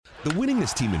The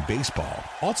winningest team in baseball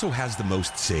also has the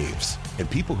most saves, and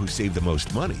people who save the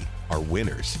most money are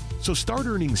winners. So start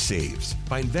earning saves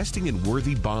by investing in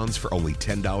worthy bonds for only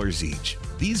 $10 each.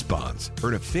 These bonds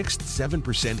earn a fixed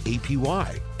 7%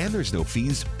 APY, and there's no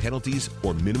fees, penalties,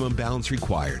 or minimum balance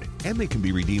required, and they can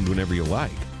be redeemed whenever you like.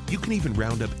 You can even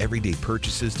round up everyday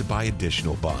purchases to buy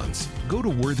additional bonds. Go to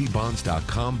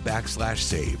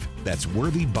worthybonds.com/save. That's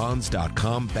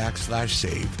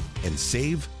worthybonds.com/save and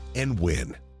save and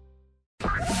win.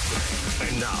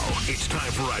 And now it's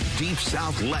time for a Deep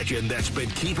South legend that's been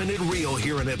keeping it real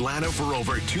here in Atlanta for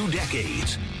over 2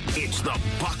 decades. It's the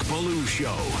Buck Belue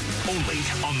Show, only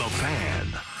on The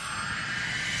Fan.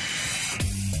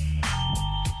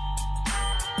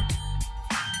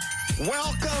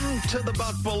 Welcome to the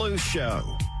Buck Belue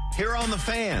Show here on The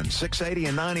Fan, 680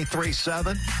 and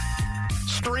 93.7.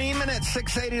 Streaming at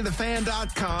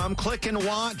 680thefan.com. Click and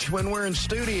watch when we're in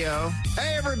studio.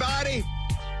 Hey, everybody.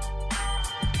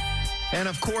 And,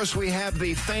 of course, we have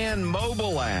the Fan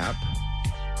mobile app,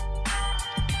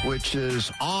 which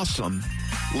is awesome.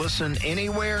 Listen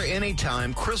anywhere,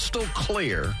 anytime, crystal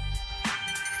clear.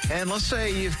 And let's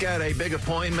say you've got a big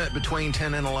appointment between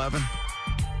 10 and 11,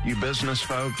 you business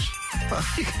folks. Well,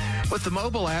 with the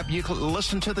mobile app, you can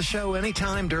listen to the show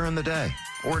anytime during the day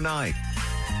or night,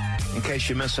 in case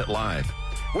you miss it live.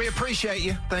 We appreciate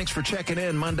you. Thanks for checking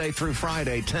in Monday through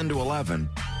Friday, 10 to 11.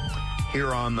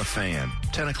 Here on The Fan.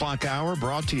 10 o'clock hour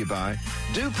brought to you by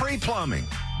Dupree Plumbing.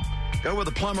 Go with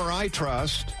the plumber I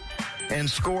trust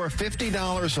and score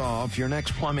 $50 off your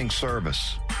next plumbing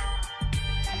service.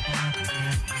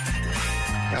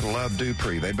 Gotta love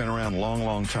Dupree. They've been around a long,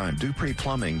 long time.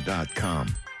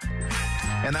 DupreePlumbing.com.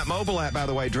 And that mobile app, by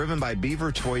the way, driven by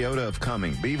Beaver Toyota of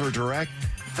Cumming. Beaver Direct,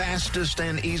 fastest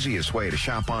and easiest way to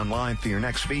shop online for your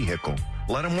next vehicle.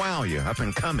 Let them wow you up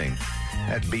and coming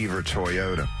at Beaver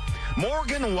Toyota.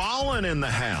 Morgan Wallen in the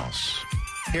house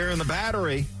here in the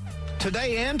Battery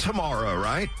today and tomorrow,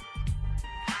 right?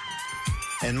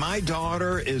 And my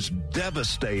daughter is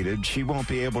devastated she won't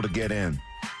be able to get in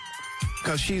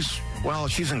because she's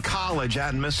in college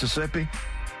out in Mississippi.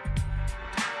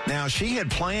 Now, she had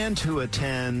planned to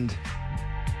attend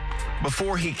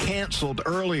before he canceled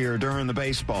earlier during the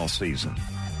baseball season.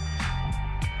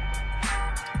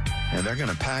 And they're going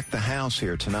to pack the house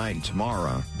here tonight and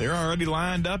tomorrow. They're already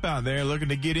lined up out there looking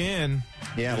to get in.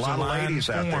 Yeah, There's a lot of ladies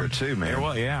out there, too, man.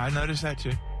 Well, yeah, I noticed that,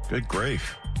 too. Good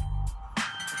grief.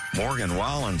 Morgan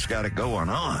Wallen's got it going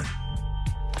on.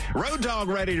 Road Dogg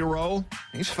ready to roll.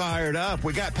 He's fired up.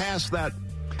 We got past that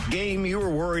game you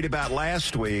were worried about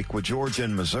last week with Georgia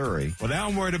and Missouri. Well, now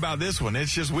I'm worried about this one.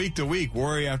 It's just week to week,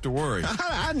 worry after worry.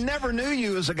 I never knew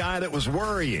you as a guy that was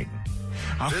worrying.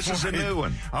 This is a new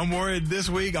one. I'm worried this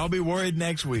week. I'll be worried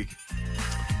next week.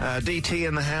 DT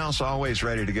in the house, always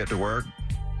ready to get to work.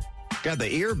 Got the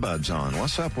earbuds on.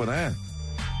 What's up with that?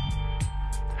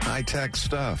 High-tech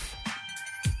stuff.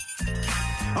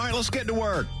 All right, let's get to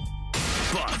work.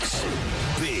 Buck's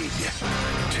Big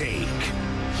Take.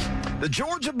 The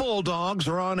Georgia Bulldogs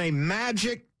are on a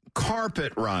magic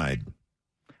carpet ride,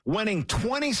 winning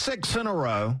 26 in a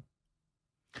row,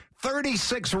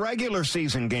 36 regular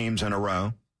season games in a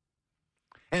row,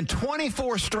 and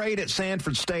 24 straight at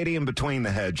Sanford Stadium between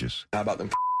the hedges. How about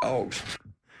them dogs?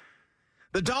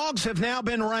 The Dogs have now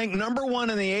been ranked number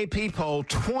 1 in the AP poll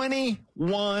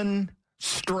 21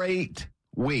 straight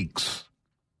weeks.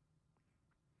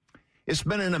 It's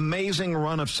been an amazing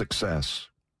run of success.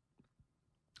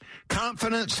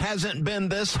 Confidence hasn't been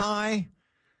this high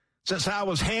since I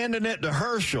was handing it to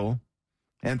Herschel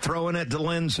and throwing it to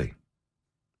Lindsey.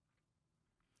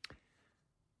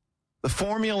 The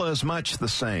formula is much the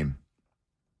same.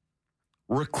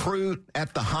 Recruit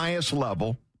at the highest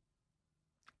level,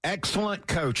 excellent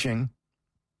coaching,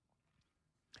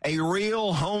 a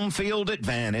real home field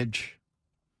advantage,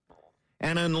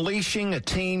 and unleashing a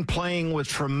team playing with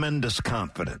tremendous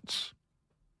confidence.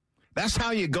 That's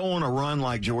how you go on a run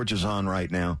like Georgia's on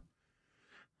right now.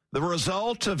 The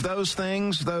result of those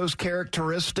things, those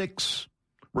characteristics,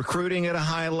 recruiting at a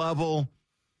high level,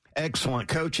 excellent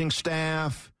coaching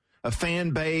staff, a fan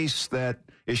base that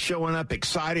is showing up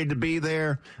excited to be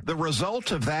there. The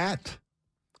result of that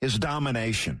is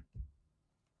domination.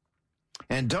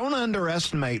 And don't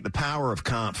underestimate the power of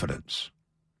confidence.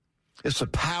 It's a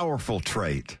powerful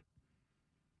trait.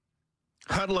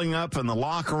 Huddling up in the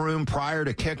locker room prior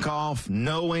to kickoff,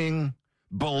 knowing,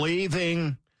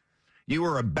 believing you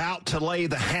are about to lay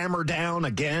the hammer down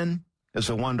again is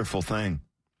a wonderful thing.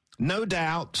 No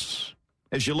doubts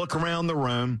as you look around the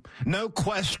room. No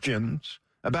questions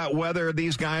about whether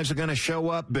these guys are going to show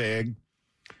up big.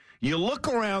 You look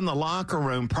around the locker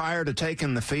room prior to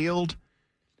taking the field,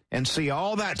 and see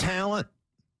all that talent,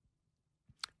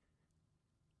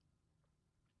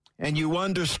 and you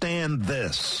understand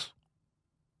this: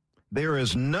 there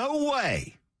is no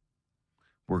way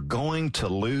we're going to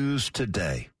lose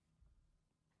today.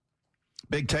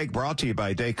 Big Take brought to you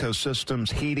by Daco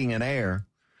Systems Heating and Air.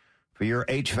 For your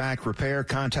HVAC repair,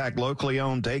 contact locally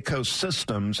owned Daco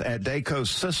Systems at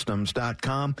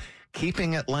dacosystems.com.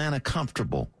 Keeping Atlanta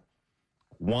comfortable,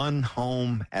 one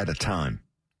home at a time.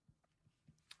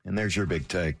 And there's your Big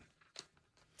Take.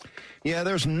 Yeah,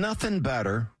 there's nothing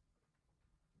better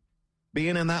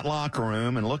being in that locker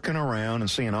room and looking around and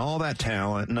seeing all that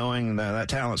talent, knowing that that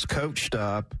talent's coached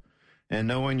up, and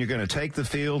knowing you're going to take the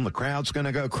field and the crowd's going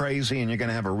to go crazy and you're going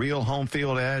to have a real home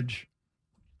field edge.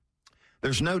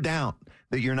 There's no doubt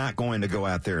that you're not going to go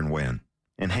out there and win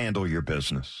and handle your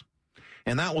business.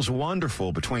 And that was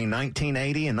wonderful between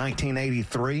 1980 and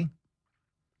 1983.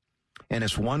 And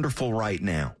it's wonderful right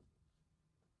now.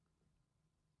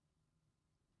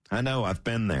 I know, I've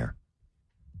been there.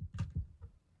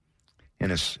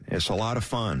 And it's a lot of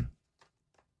fun.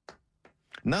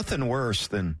 Nothing worse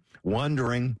than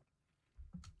wondering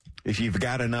if you've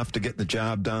got enough to get the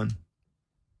job done,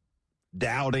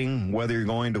 doubting whether you're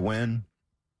going to win.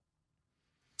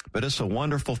 But it's a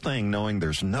wonderful thing knowing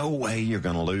there's no way you're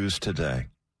going to lose today.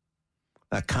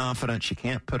 That confidence, you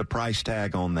can't put a price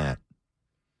tag on that.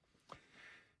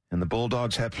 And the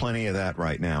Bulldogs have plenty of that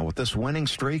right now. With this winning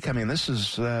streak, I mean, this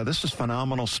is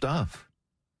phenomenal stuff.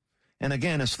 And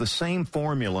again, it's the same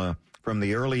formula from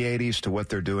the early 80s to what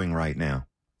they're doing right now.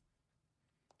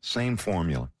 Same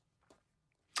formula.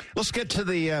 Let's get to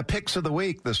the picks of the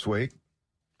week this week.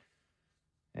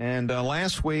 And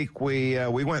last week we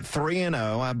went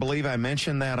 3-0. I believe I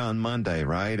mentioned that on Monday,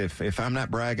 right? If I'm not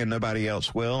bragging, nobody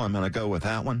else will. I'm going to go with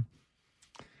that one.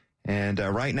 And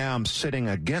right now I'm sitting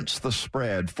against the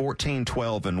spread,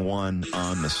 14-12-1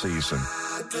 on the season.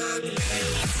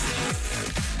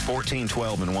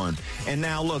 14-12-1. And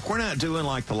now, look, we're not doing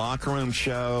like the locker room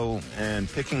show and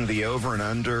picking the over and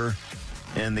under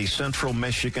in the Central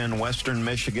Michigan, Western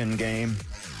Michigan game.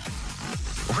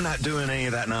 We're not doing any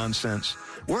of that nonsense.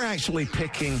 We're actually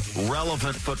picking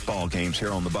relevant football games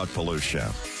here on the Buck Belue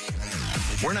Show.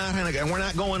 We're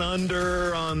not going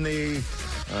under on the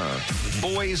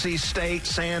Boise State,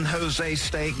 San Jose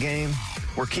State game.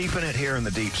 We're keeping it here in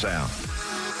the Deep South.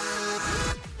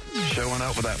 Showing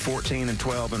up with that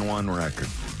 14-12-1 record.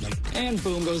 And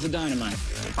boom goes the dynamite.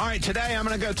 All right, today I'm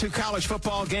going to go 2 college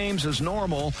football games as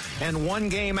normal and 1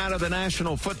 game out of the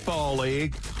National Football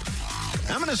League.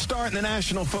 I'm going to start in the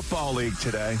National Football League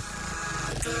today.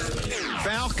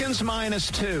 Falcons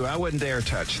 -2. I wouldn't dare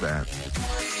touch that.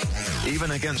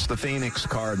 Even against the Phoenix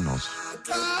Cardinals.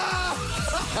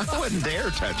 I wouldn't dare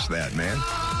touch that, man.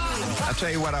 I'll tell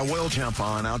you what I will jump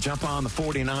on. I'll jump on the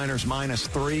 49ers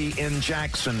 -3 in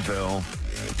Jacksonville.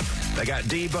 They got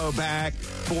Debo back.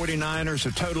 49ers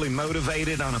are totally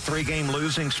motivated on a 3-game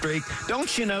losing streak.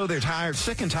 Don't you know they're tired,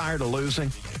 sick and tired of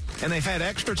losing? And they've had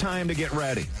extra time to get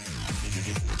ready.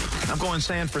 I'm going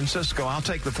San Francisco. I'll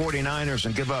take the 49ers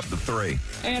and give up the 3.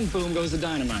 And boom goes the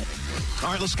dynamite.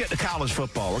 All right, let's get to college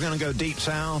football. We're going to go Deep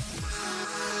South.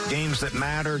 Games that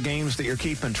matter, games that you're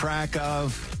keeping track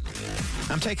of.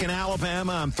 I'm taking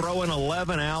Alabama. I'm throwing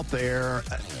 11 out there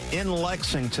in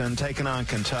Lexington, taking on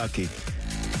Kentucky.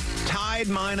 Tide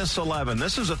 -11.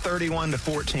 This is a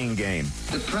 31-14 game.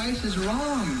 The price is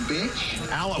wrong,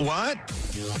 bitch. What?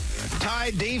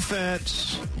 Tide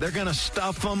defense. They're going to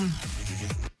stuff them.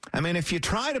 I mean, if you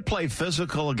try to play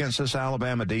physical against this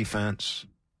Alabama defense,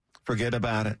 forget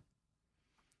about it.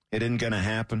 It isn't going to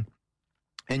happen.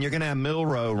 And you're going to have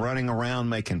Milroe running around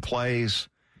making plays,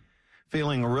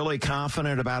 feeling really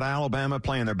confident about Alabama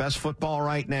playing their best football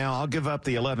right now. I'll give up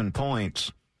the 11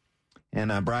 points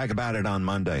and brag about it on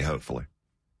Monday, hopefully.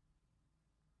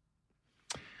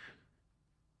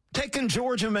 Taking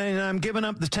Georgia, man, I'm giving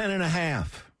up the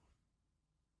 10.5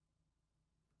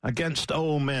 against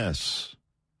Ole Miss.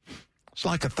 It's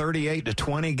like a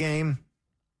 38-20 game.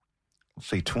 Let's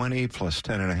see, 20 plus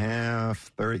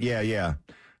 10.5, 30. Yeah.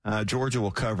 Georgia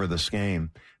will cover this game.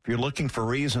 If you're looking for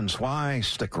reasons why,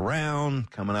 stick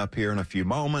around. Coming up here in a few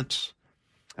moments,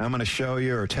 I'm going to show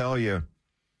you or tell you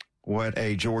what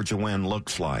a Georgia win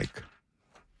looks like.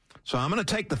 So I'm going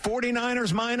to take the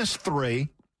 49ers -3,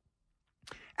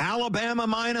 Alabama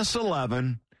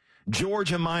 -11,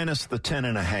 Georgia minus the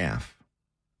 10.5.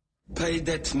 Pay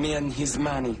that man his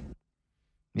money.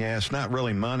 Yeah, it's not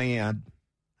really money. I'm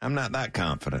not that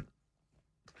confident.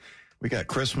 We got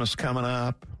Christmas coming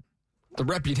up. The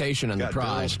reputation and the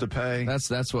pride. Bills to pay.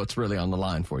 That's what's really on the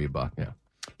line for you, Buck. Yeah.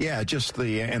 Yeah,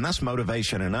 and that's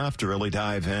motivation enough to really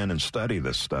dive in and study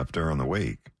this stuff during the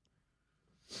week.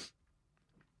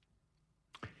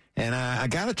 And I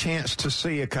got a chance to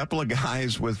see a couple of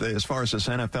guys as far as this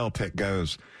NFL pick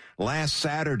goes. Last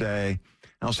Saturday,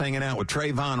 I was hanging out with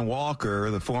Trayvon Walker,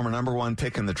 the former number 1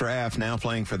 pick in the draft, now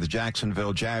playing for the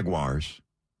Jacksonville Jaguars.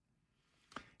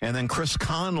 And then Chris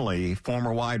Conley,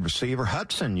 former wide receiver.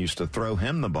 Hudson used to throw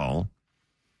him the ball.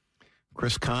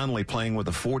 Chris Conley playing with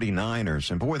the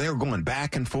 49ers. And, boy, they were going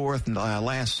back and forth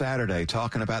last Saturday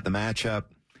talking about the matchup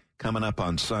coming up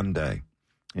on Sunday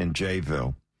in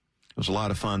Jayville. It was a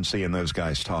lot of fun seeing those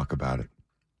guys talk about it.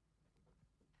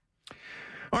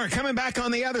 All right, coming back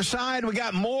on the other side, we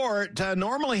got Mort.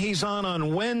 Normally he's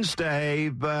on Wednesday,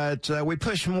 but we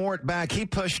pushed Mort back. He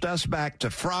pushed us back to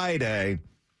Friday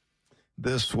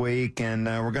this week, and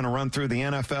we're going to run through the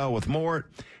NFL with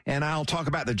Mort, and I'll talk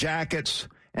about the Jackets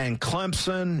and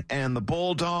Clemson and the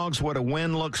Bulldogs, what a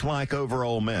win looks like over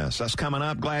Ole Miss. That's coming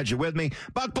up. Glad you're with me.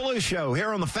 Buck Belue Show here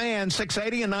on the Fan,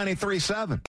 680 and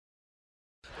 93.7.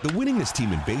 The winningest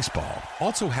team in baseball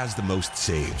also has the most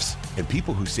saves, and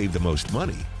people who save the most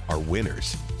money are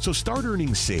winners. So start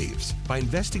earning saves by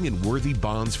investing in worthy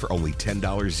bonds for only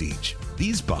 $10 each.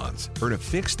 These bonds earn a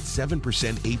fixed 7%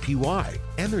 APY,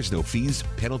 and there's no fees,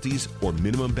 penalties, or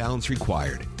minimum balance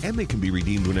required, and they can be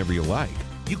redeemed whenever you like.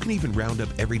 You can even round up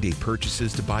everyday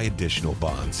purchases to buy additional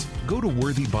bonds. Go to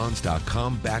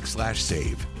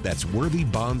worthybonds.com/save. That's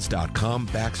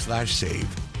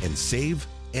worthybonds.com/save and save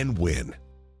and win.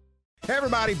 Hey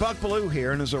everybody, Buck Belue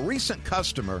here, and as a recent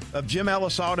customer of Jim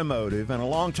Ellis Automotive and a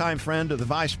longtime friend of the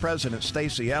Vice President,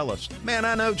 Stacy Ellis, man,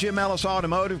 I know Jim Ellis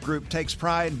Automotive Group takes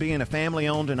pride in being a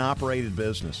family-owned and operated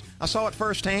business. I saw it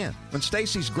firsthand. When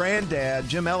Stacy's granddad,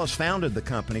 Jim Ellis, founded the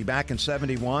company back in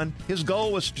 '71, his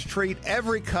goal was to treat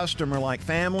every customer like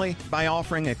family by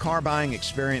offering a car buying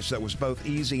experience that was both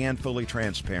easy and fully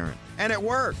transparent. And it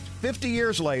worked. 50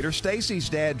 years later, Stacy's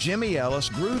dad, Jimmy Ellis,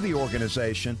 grew the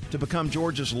organization to become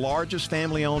Georgia's largest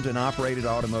family-owned and operated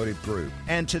automotive group.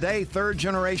 And today,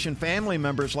 third-generation family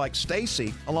members like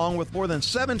Stacy, along with more than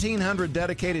 1,700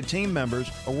 dedicated team members,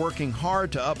 are working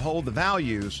hard to uphold the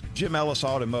values Jim Ellis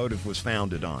Automotive was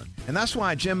founded on. And that's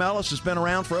why Jim Ellis has been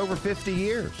around for over 50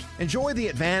 years. Enjoy the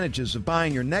advantages of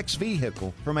buying your next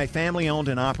vehicle from a family-owned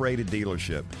and operated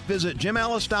dealership. Visit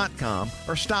jimellis.com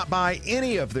or stop by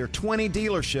any of their 20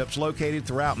 dealerships located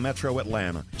throughout Metro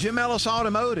Atlanta. Jim Ellis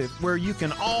Automotive, where you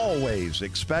can always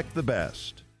expect the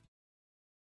best.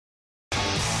 Got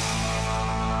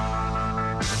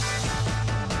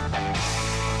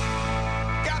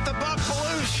the Buck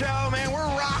Belue Show, man.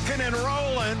 We're rocking and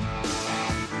rolling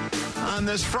on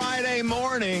this Friday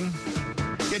morning,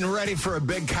 getting ready for a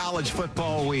big college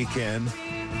football weekend.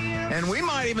 And we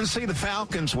might even see the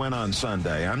Falcons win on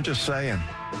Sunday. I'm just saying.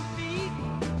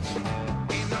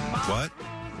 What?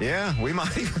 Yeah, we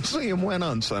might even see them win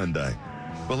on Sunday,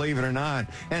 believe it or not.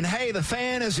 And, hey, the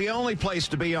Fan is the only place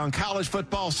to be on college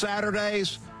football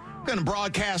Saturdays. We're going to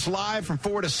broadcast live from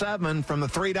 4 to 7 from the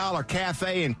 $3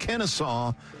 Cafe in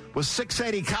Kennesaw with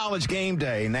 680 College Game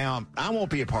Day. Now, I won't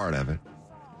be a part of it.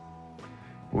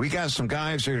 We got some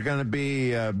guys that are going to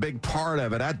be a big part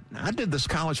of it. I did this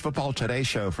College Football Today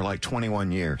show for like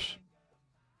 21 years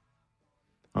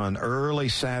on early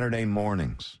Saturday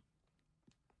mornings.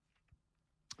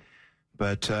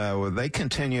 But they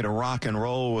continue to rock and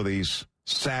roll with these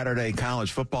Saturday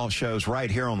college football shows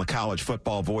right here on the College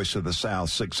Football Voice of the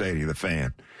South, 680 The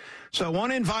Fan. So I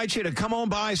want to invite you to come on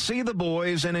by, see the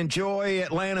boys, and enjoy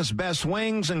Atlanta's best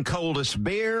wings and coldest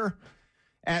beer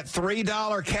at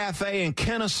 $3 Cafe in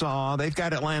Kennesaw. They've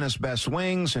got Atlanta's best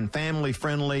wings and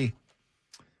family-friendly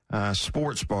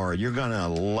sports bar. You're going to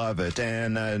love it.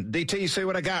 And DT, you see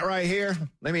what I got right here?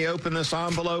 Let me open this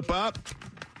envelope up.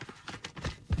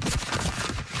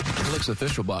 It looks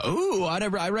official, but ooh,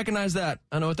 I recognize that.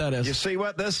 I know what that is. You see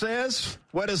what this is?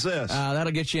 What is this?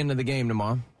 That'll get you into the game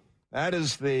tomorrow. That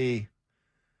is the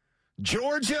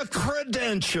Georgia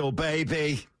credential,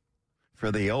 baby,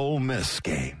 for the Ole Miss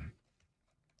game.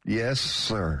 Yes,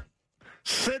 sir.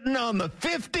 Sitting on the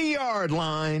 50-yard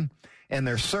line, and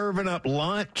they're serving up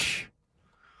lunch.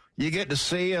 You get to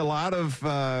see a lot of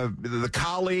the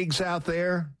colleagues out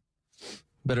there.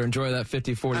 Better enjoy that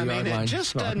 40-yard line. It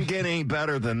just doesn't get any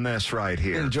better than this right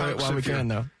here. Enjoy it while we can,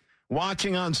 though.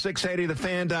 Watching on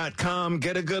 680thefan.com,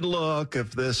 get a good look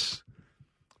of this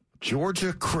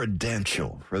Georgia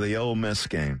credential for the Ole Miss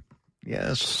game.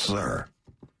 Yes, sir.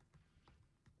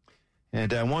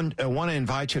 And I want to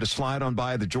invite you to slide on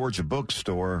by the Georgia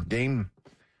bookstore. Game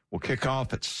will kick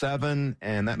off at 7,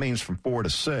 and that means from 4 to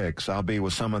 6. I'll be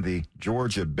with some of the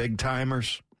Georgia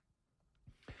big-timers.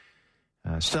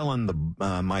 Selling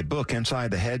my book, Inside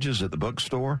the Hedges, at the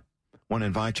bookstore. Want to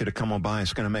invite you to come on by.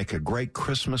 It's going to make a great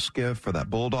Christmas gift for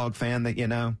that Bulldog fan that you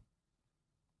know.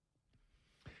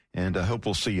 and I hope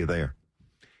we'll see you there.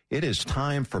 It is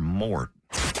time for Mort.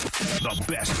 The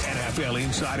best NFL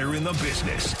insider in the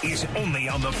business is only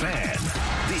on The Fan.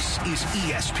 This is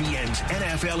ESPN's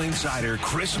NFL insider,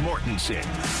 Chris Mortensen.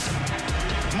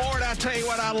 Mort, I tell you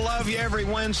what, I love you every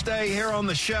Wednesday here on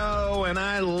the show, and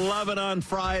I love it on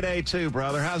Friday too,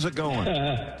 brother. How's it going?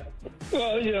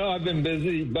 Well, I've been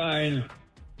busy buying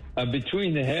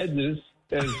Between the Hedges.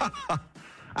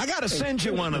 I got to send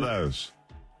you one of those.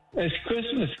 As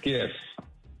Christmas gifts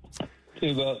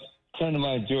to about 10 of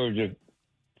my Georgia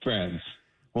friends.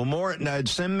 Well, Mort,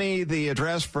 send me the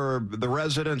address for the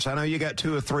residents. I know you got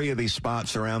 2 or 3 of these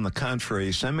spots around the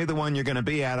country. Send me the one you're going to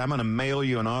be at. I'm going to mail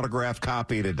you an autographed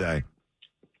copy today.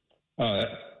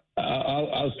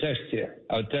 I'll text you.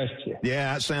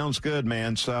 Yeah, that sounds good,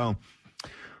 man. So,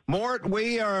 Mort,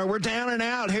 we're down and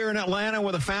out here in Atlanta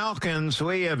with the Falcons.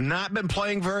 We have not been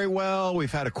playing very well.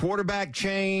 We've had a quarterback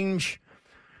change.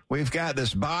 We've got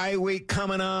this bye week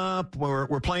coming up.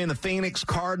 We're playing the Phoenix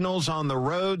Cardinals on the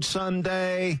road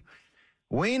Sunday.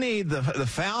 We need the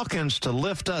Falcons to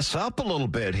lift us up a little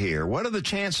bit here. What are the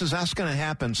chances that's going to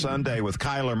happen Sunday with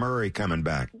Kyler Murray coming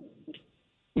back?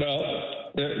 Well,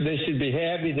 they should be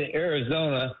happy that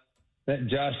Arizona let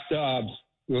Josh Dobbs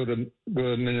go to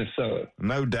Minnesota.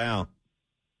 No doubt.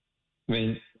 I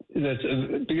mean, that's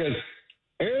because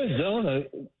Arizona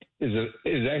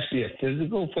is actually a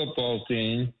physical football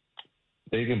team.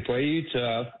 They can play you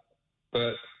tough,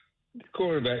 but the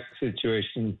quarterback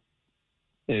situation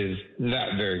is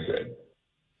not very good.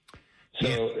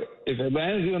 So if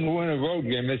Atlanta's going to win a road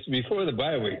game, it's before the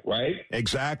bye week, right?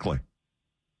 Exactly.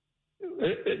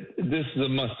 This is a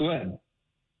must-win.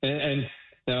 And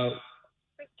now,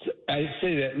 I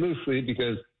say that loosely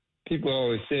because people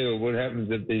always say, well, what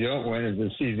happens if they don't win? Is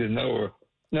the season over?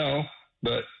 No,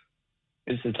 but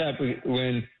it's the type of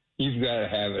win you've got to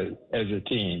have it as a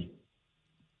team.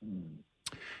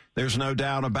 There's no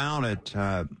doubt about it.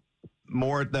 The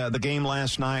game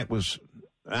last night was,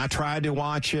 I tried to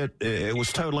watch it. It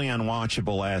was totally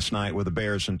unwatchable last night with the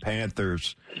Bears and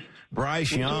Panthers.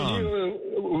 Bryce Young.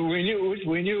 We knew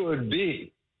it would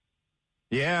be.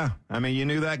 Yeah. I mean, you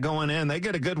knew that going in. They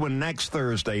get a good one next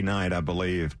Thursday night, I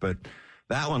believe. But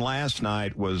that one last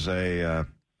night was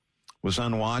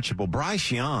unwatchable.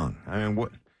 Bryce Young. I mean,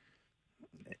 what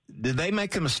did they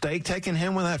make a mistake taking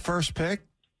him with that first pick?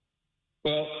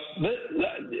 Well,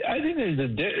 I think there's a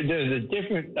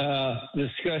different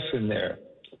discussion there.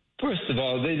 First of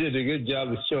all, they did a good job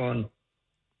of showing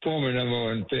former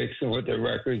number 1 picks and what their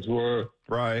records were,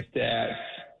 right? Stats,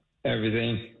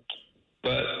 everything.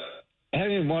 But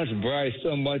having watched Bryce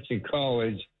so much in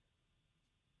college,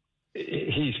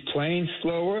 he's playing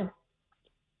slower.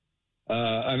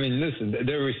 I mean, listen,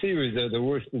 their receivers are the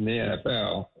worst in the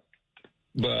NFL,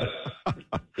 but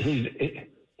he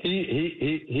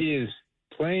is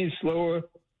playing slower,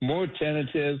 more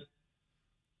tentative,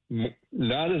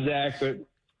 not as accurate.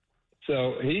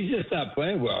 So he's just not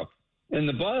playing well. And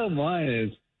the bottom line is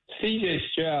C.J.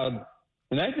 Stroud,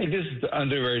 and I think this is the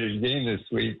underrated game this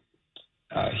week,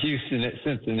 Houston at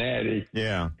Cincinnati.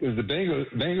 Yeah. Because the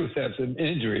Bengals have some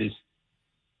injuries.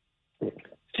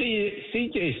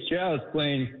 C.J. Stroud's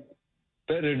playing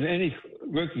better than any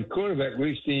rookie quarterback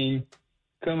we've seen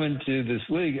come into this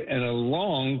league in a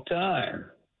long time.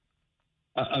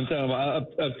 I'm talking about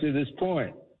up to this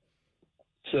point.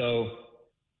 So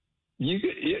you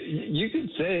can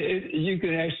say you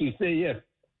can actually say yes,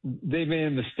 they made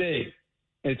a mistake.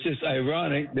 It's just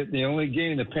ironic that the only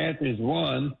game the Panthers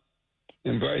won,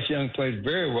 and Bryce Young played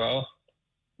very well,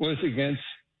 was against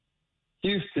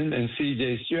Houston and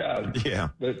C.J. Stroud. Yeah,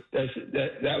 but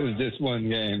that was just one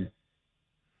game.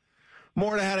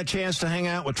 Mort, had a chance to hang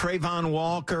out with Trayvon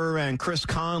Walker and Chris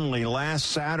Conley last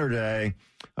Saturday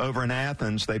over in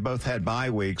Athens. They both had bye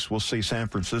weeks. We'll see San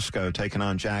Francisco taking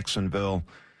on Jacksonville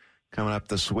coming up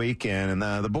this weekend. And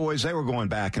the boys, they were going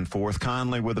back and forth.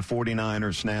 Conley with the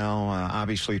 49ers now.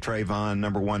 Obviously, Trayvon,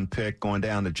 number 1 pick, going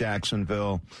down to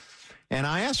Jacksonville. And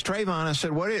I asked Trayvon, I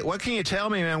said, what can you tell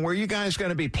me, man, where you guys going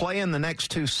to be playing the next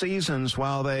 2 seasons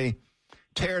while they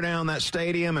tear down that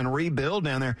stadium and rebuild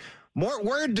down there?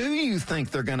 Where do you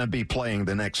think they're going to be playing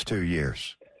the next 2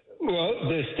 years? Well,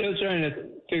 they're still trying to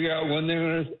figure out when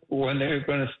they're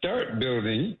going to start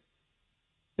building.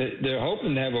 They're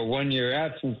hoping to have a 1-year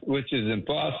absence, which is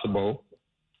impossible.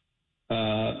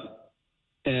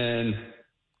 And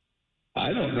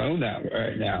I don't know now.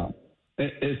 Right now,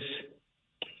 it's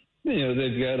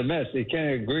they've got a mess. They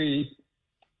can't agree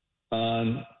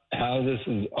on how this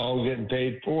is all getting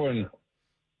paid for and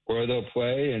where they'll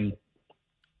play. And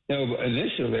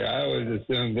initially, I always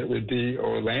assumed it would be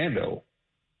Orlando,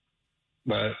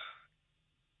 but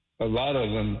a lot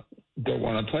of them don't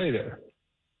want to play there.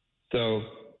 So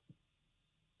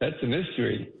that's a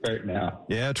mystery right now.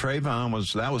 Yeah, Trayvon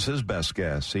was his best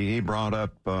guess. He brought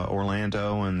up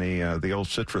Orlando, and the old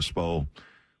Citrus Bowl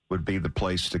would be the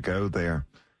place to go there.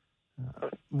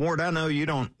 Ward, I know you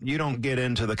don't get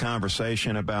into the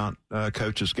conversation about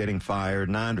coaches getting fired,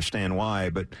 and I understand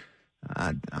why, but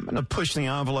I'm going to push the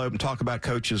envelope and talk about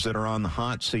coaches that are on the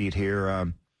hot seat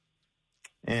here.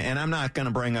 And I'm not going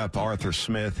to bring up Arthur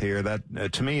Smith here.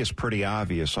 That to me is pretty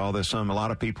obvious. All this, a lot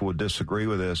of people would disagree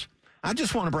with this. I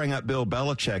just want to bring up Bill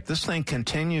Belichick. This thing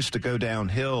continues to go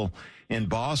downhill in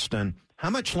Boston. How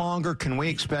much longer can we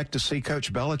expect to see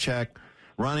Coach Belichick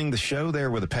running the show there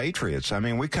with the Patriots? I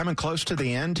mean, we coming close to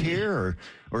the end here,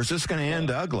 or is this going to end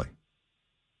ugly?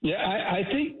 Yeah, I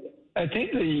think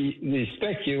the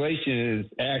speculation is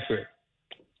accurate.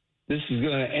 This is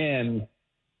going to end,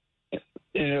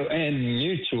 end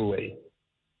mutually.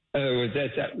 In other words,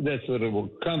 that's what it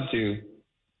will come to.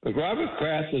 But Robert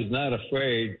Kraft is not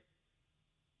afraid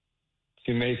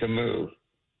to make a move.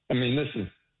 I mean,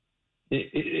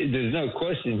 there's no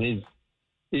question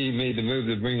he made the move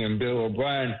to bring in Bill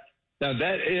O'Brien. Now,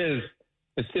 that is,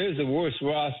 if there's a worse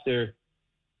roster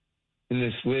in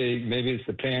this league, maybe it's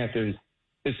the Panthers,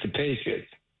 it's the Patriots.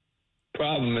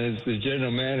 Problem is the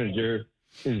general manager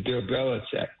is Bill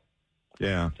Belichick.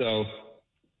 Yeah. So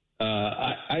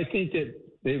I think that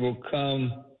they will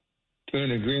come to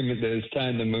an agreement that it's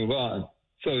time to move on.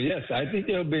 So, yes, I think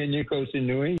there'll be a new coach in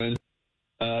New England.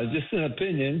 Just an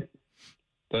opinion,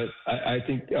 but I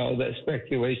think all that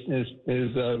speculation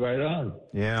is right on.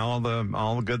 Yeah, all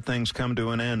the good things come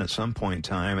to an end at some point in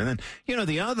time. And then,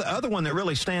 the other one that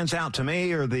really stands out to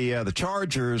me are the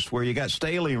Chargers, where you got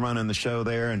Staley running the show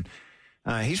there, and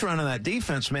he's running that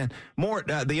defense, man.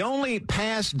 The only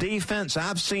pass defense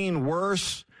I've seen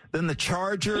worse than the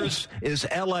Chargers is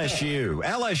LSU.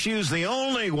 LSU's the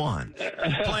only one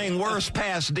playing worse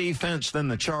pass defense than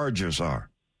the Chargers are.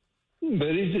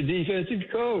 But he's a defensive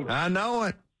coach. I know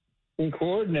it. And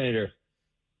coordinator.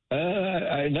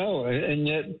 I know. And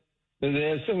yet they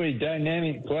have so many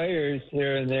dynamic players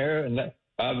here and there, and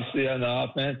obviously on the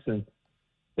offense, and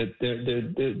that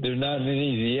they're not an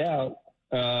easy out.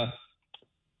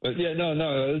 But, yeah,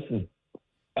 no, listen.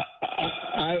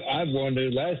 I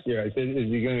wondered last year. I said, is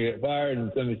he going to get fired?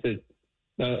 And somebody said,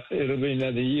 no, it'll be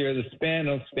another year. The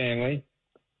Spanos family,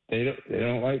 they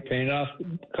don't like paying off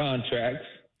contracts.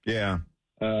 Yeah.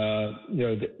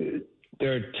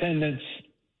 Their attendance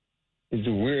is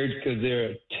weird because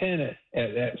they're a tenant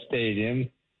at that stadium.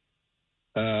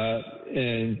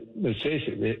 And let's face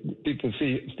it, people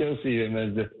still see them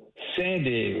as the San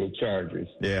Diego Chargers.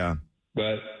 Yeah.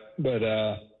 But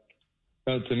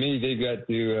to me, they've got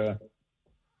to,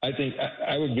 I think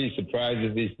I would be surprised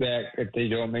if he's back if they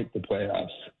don't make the playoffs.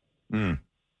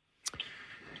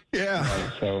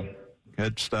 Yeah. So.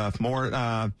 Good stuff. More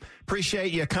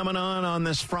appreciate you coming on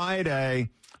this Friday.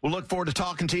 We'll look forward to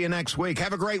talking to you next week.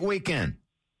 Have a great weekend.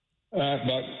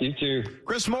 Buck, you too.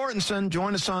 Chris Mortensen,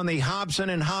 join us on the Hobson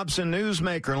and Hobson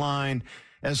Newsmaker line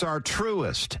as our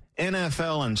truest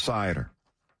NFL insider.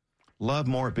 Love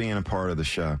Mort being a part of the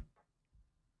show.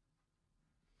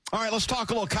 All right, let's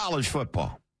talk a little college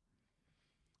football.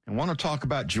 I want to talk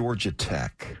about Georgia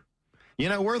Tech.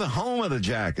 We're the home of the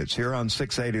Jackets here on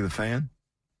 680 The Fan.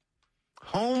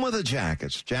 Home of the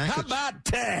Jackets. How about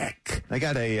Tech? They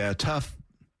got a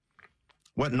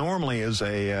what normally is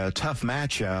a tough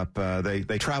matchup.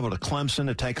 They travel to Clemson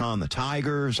to take on the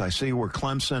Tigers. I see where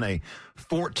Clemson, a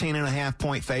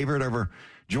 14.5-point favorite over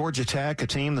Georgia Tech, a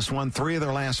team that's won 3 of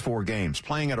their last 4 games,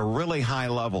 playing at a really high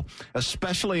level,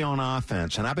 especially on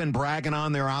offense. And I've been bragging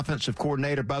on their offensive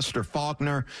coordinator, Buster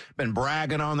Faulkner, been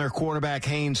bragging on their quarterback,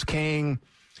 Haynes King.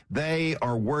 They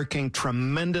are working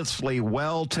tremendously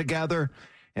well together.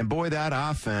 And, boy, that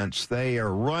offense, they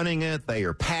are running it. They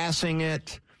are passing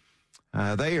it.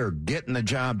 They are getting the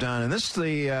job done. And this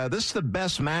is the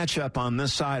best matchup on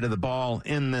this side of the ball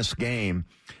in this game.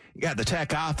 You got the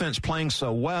Tech offense playing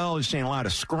so well. You're seeing a lot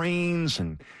of screens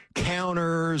and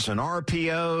counters and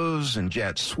RPOs and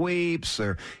jet sweeps.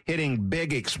 They're hitting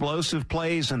big explosive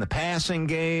plays in the passing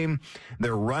game.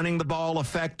 They're running the ball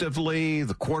effectively.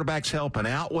 The quarterback's helping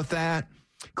out with that,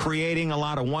 creating a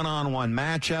lot of one-on-one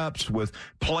matchups with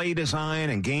play design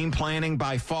and game planning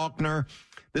by Faulkner.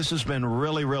 This has been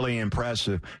really, really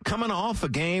impressive. Coming off a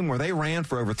game where they ran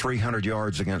for over 300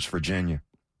 yards against Virginia.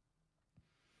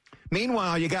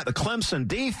 Meanwhile, you got the Clemson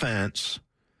defense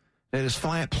that is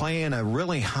playing a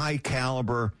really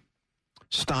high-caliber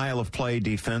style of play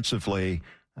defensively.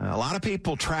 A lot of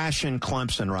people trashing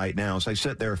Clemson right now as they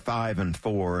sit there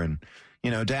 5-4. And,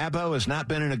 Dabo has not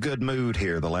been in a good mood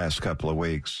here the last couple of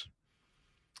weeks.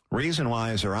 Reason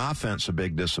why is their offense a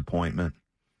big disappointment.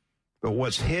 But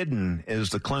what's hidden is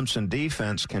the Clemson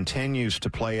defense continues to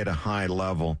play at a high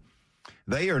level.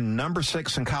 They are number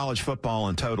 6 in college football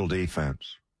in total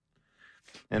defense.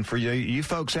 And for you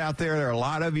folks out there are a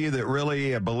lot of you that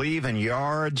really believe in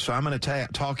yards. So I'm going to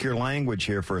talk your language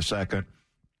here for a second.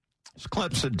 It's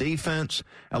Clemson defense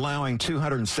allowing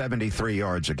 273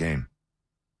 yards a game.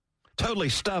 Totally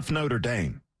stuffed Notre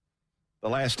Dame the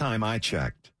last time I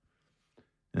checked.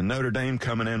 And Notre Dame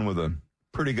coming in with a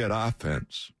pretty good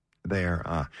offense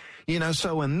there.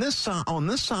 So on this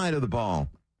side of the ball,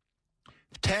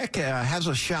 Tech has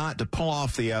a shot to pull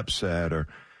off the upset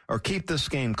or keep this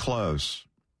game close.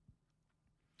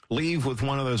 Leave with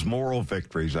one of those moral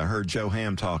victories. I heard Joe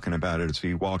Ham talking about it as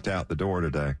he walked out the door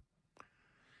today.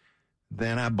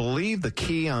 Then I believe the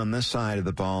key on this side of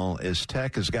the ball is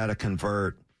Tech has got to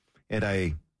convert at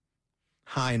a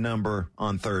high number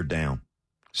on third down.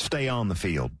 Stay on the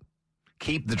field.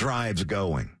 Keep the drives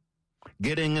going.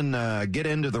 Get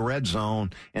into the red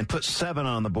zone and put 7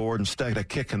 on the board instead of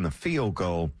kicking the field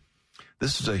goal.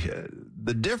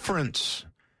 The difference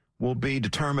will be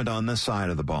determined on this side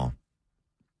of the ball.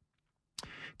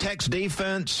 Tech's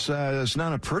defense has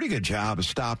done a pretty good job of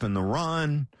stopping the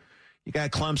run. You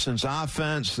got Clemson's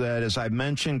offense that, as I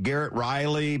mentioned, Garrett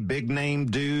Riley,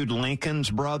 big-name dude, Lincoln's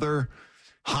brother,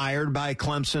 hired by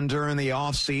Clemson during the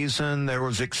offseason. There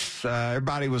was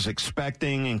everybody was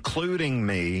expecting, including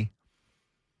me,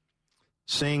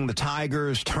 seeing the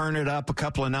Tigers turn it up a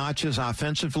couple of notches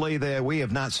offensively. We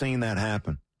have not seen that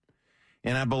happen.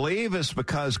 And I believe it's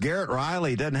because Garrett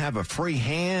Riley doesn't have a free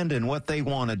hand in what they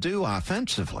want to do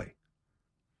offensively.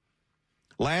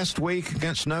 Last week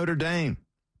against Notre Dame,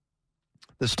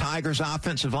 this Tigers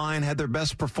offensive line had their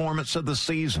best performance of the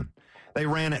season. They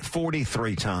ran it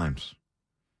 43 times.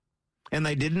 And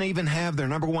they didn't even have their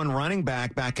number 1 running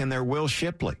back in there, Will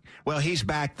Shipley. Well, he's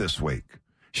back this week.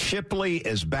 Shipley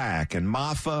is back. And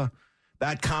Maffa,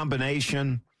 that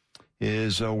combination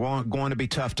is going to be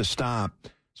tough to stop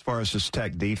as far as this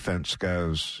Tech defense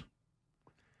goes.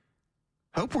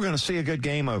 Hope we're going to see a good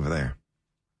game over there.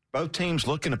 Both teams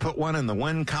looking to put one in the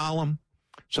win column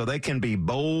so they can be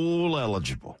bowl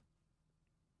eligible.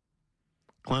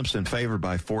 Clemson favored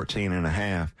by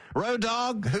 14.5. Road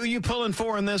Dog, who you pulling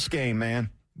for in this game, man?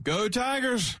 Go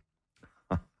Tigers.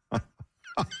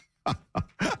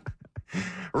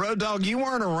 Road Dog, you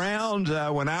weren't around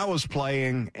when I was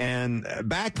playing, and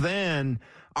back then,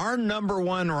 our number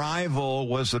 1 rival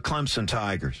was the Clemson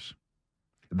Tigers.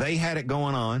 They had it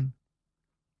going on.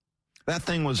 That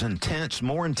thing was intense,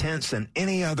 more intense than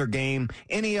any other game,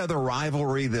 any other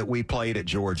rivalry that we played at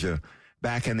Georgia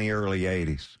back in the early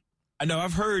 80s. I know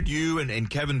I've heard you and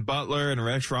Kevin Butler and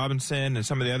Rex Robinson and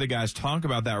some of the other guys talk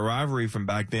about that rivalry from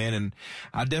back then, and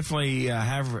I definitely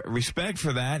have respect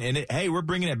for that. And hey, we're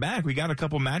bringing it back. We got a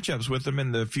couple matchups with them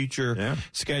in the future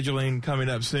scheduling coming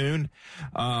up soon.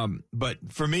 But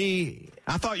for me,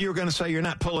 I thought you were going to say you're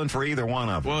not pulling for either one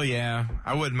of them. Well, yeah,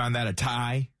 I wouldn't mind that a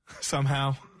tie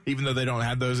somehow, even though they don't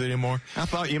have those anymore. I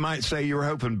thought you might say you were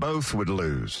hoping both would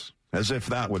lose, as if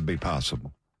that would be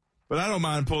possible. But I don't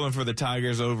mind pulling for the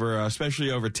Tigers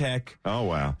especially over Tech. Oh,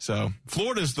 wow. So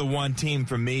Florida's the one team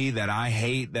for me that I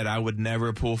hate, that I would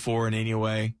never pull for in any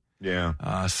way.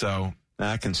 Yeah. So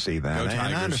I can see that. And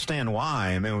I understand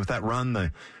why. I mean, with that run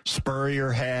the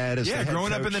Spurrier had as the head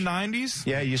growing coach, up in the 90s.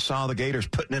 Yeah, you saw the Gators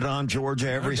putting it on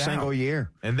Georgia every single year.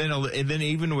 And then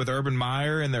even with Urban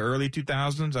Meyer in the early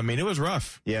 2000s, I mean, it was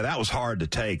rough. Yeah, that was hard to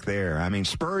take there. I mean,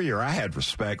 Spurrier I had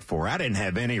respect for. I didn't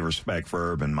have any respect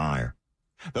for Urban Meyer.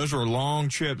 Those were long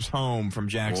trips home from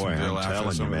Jacksonville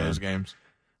after some of those games.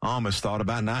 I almost thought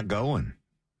about not going.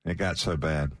 It got so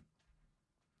bad.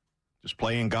 Just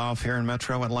playing golf here in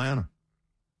Metro Atlanta.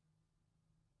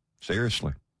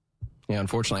 Seriously. Yeah,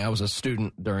 unfortunately, I was a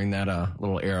student during that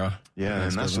little era. Yeah,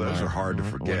 and those are hard to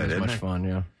forget, isn't it? Much fun,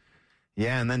 yeah.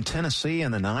 Yeah, and then Tennessee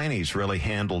in the 90s really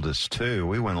handled us, too.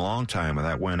 We went a long time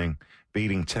without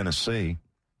beating Tennessee.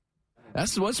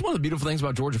 That's one of the beautiful things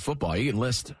about Georgia football. You can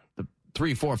list the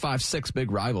 3, 4, 5, 6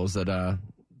 big rivals that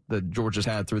Georgia's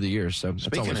had through the years. So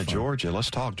speaking of Georgia,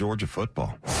 let's talk Georgia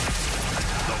football. The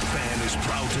Fan is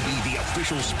proud to be the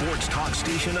official sports talk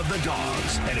station of the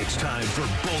Dogs, and it's time for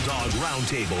Bulldog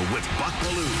Roundtable with Buck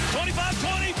Belue.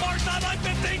 25-20, far sideline,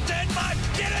 15,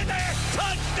 10-5, get in there,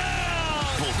 touchdown!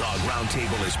 Bulldog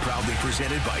Roundtable is proudly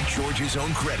presented by Georgia's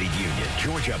own credit union,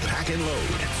 Georgia Pack and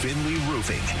Load, Finley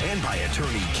Roofing, and by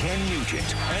attorney Ken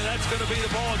Nugent. And that's going to be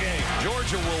the ball game.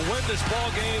 Georgia will win this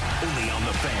ball game. Only on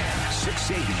the Fan,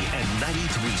 680 and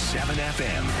 93.7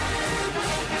 FM.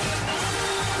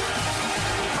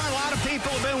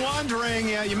 people have been wondering,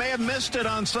 you may have missed it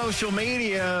on social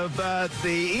media, but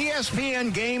the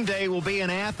ESPN Game Day will be in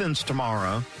Athens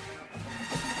tomorrow.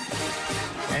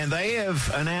 And they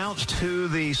have announced who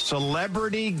the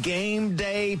celebrity game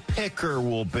day picker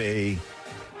will be.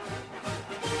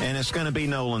 And it's going to be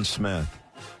Nolan Smith.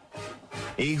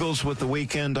 Eagles with the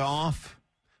weekend off.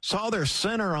 Saw their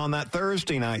center on that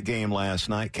Thursday night game last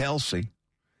night, Kelsey.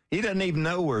 He doesn't even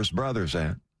know where his brother's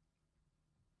at.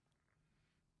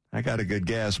 I got a good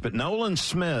guess. But Nolan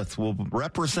Smith will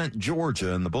represent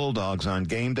Georgia and the Bulldogs on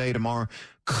game day tomorrow.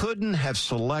 Couldn't have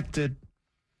selected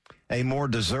a more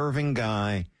deserving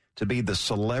guy to be the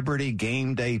celebrity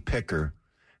game day picker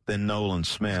than Nolan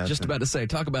Smith. Just about to say,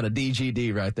 talk about a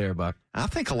DGD right there, Buck. I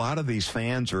think a lot of these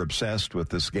fans are obsessed with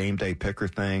this game day picker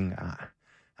thing.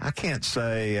 I can't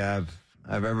say I've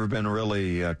ever been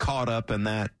really caught up in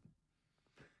that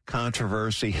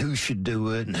controversy. Who should do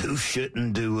it and who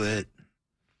shouldn't do it?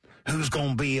 Who's going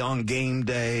to be on game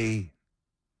day?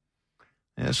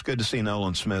 Yeah, it's good to see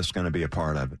Nolan Smith's going to be a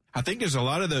part of it. I think there's a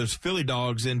lot of those Philly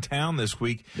dogs in town this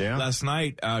week. Yeah. Last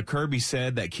night, Kirby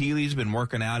said that Keeley's been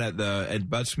working out at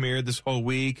Buttsmere this whole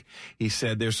week. He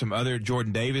said there's some other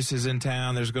Jordan Davis is in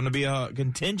town. There's going to be a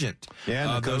contingent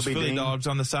of those Philly dogs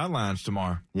on the sidelines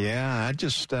tomorrow. Yeah, I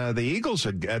just the Eagles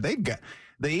the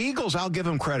Eagles. I'll give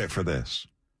them credit for this.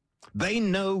 They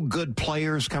know good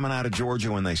players coming out of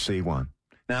Georgia when they see one.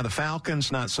 Now the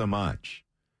Falcons, not so much.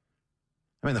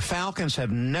 I mean, the Falcons have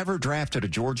never drafted a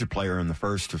Georgia player in the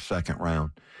first or second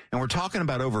round. And we're talking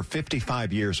about over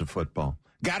 55 years of football.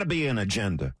 Got to be an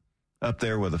agenda up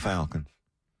there with the Falcons.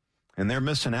 And they're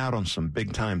missing out on some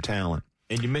big-time talent.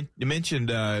 And you mentioned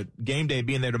game day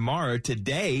being there tomorrow.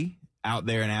 Today, out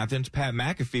there in Athens, Pat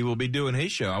McAfee will be doing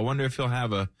his show. I wonder if he'll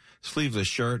have a sleeveless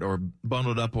shirt or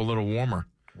bundled up a little warmer.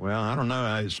 Well, I don't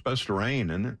know. It's supposed to rain,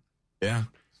 isn't it? Yeah.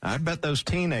 I bet those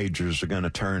teenagers are going to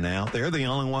turn out. They're the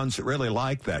only ones that really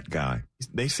like that guy.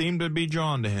 They seem to be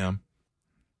drawn to him.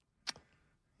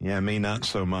 Yeah, me not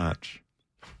so much.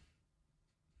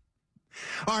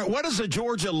 All right, what does a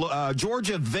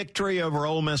Georgia victory over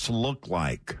Ole Miss look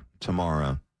like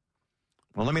tomorrow?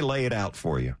 Well, let me lay it out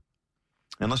for you.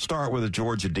 And let's start with the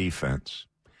Georgia defense.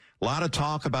 A lot of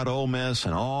talk about Ole Miss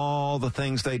and all the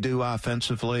things they do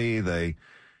offensively.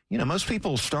 Most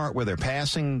people start with their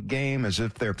passing game as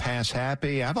if they're pass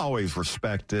happy. I've always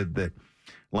respected that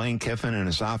Lane Kiffin and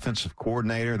his offensive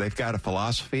coordinator, they've got a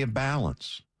philosophy of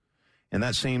balance. And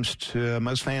that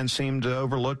most fans seem to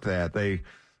overlook that. They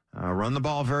run the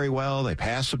ball very well. They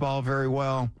pass the ball very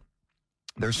well.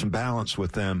 There's some balance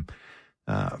with them.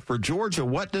 For Georgia,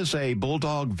 what does a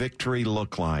Bulldog victory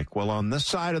look like? Well, on this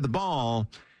side of the ball,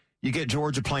 you get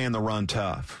Georgia playing the run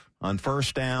tough. On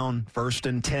first down, 1st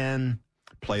and 10,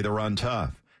 play the run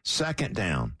tough. Second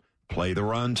down, play the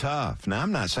run tough. Now,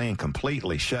 I'm not saying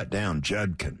completely shut down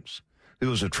Judkins, who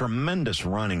was a tremendous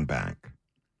running back,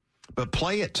 but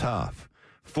play it tough.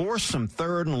 Force some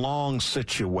 3rd and long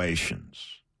situations.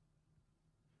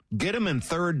 Get them in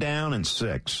 3rd down and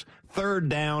 6, 3rd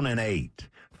down and 8,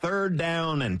 3rd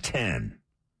down and 10.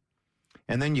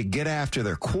 And then you get after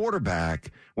their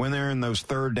quarterback when they're in those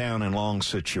 3rd down and long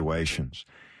situations.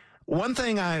 One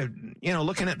thing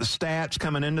looking at the stats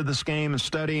coming into this game and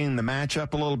studying the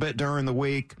matchup a little bit during the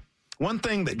week, one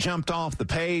thing that jumped off the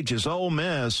page is Ole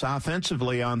Miss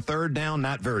offensively on 3rd down,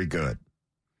 not very good.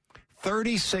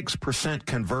 36%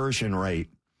 conversion rate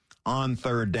on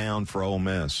 3rd down for Ole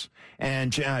Miss.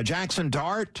 And Jackson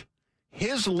Dart,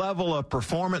 his level of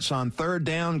performance on 3rd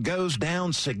down goes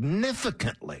down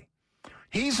significantly.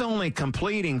 He's only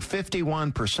completing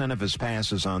 51% of his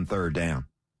passes on 3rd down.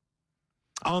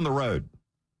 On the road,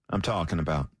 I'm talking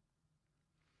about.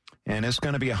 And it's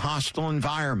going to be a hostile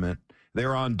environment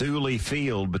there on Dooley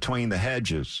Field between the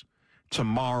hedges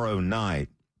tomorrow night.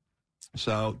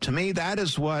 So, to me, that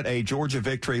is what a Georgia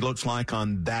victory looks like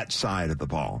on that side of the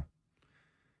ball.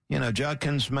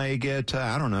 Judkins may get,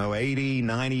 80,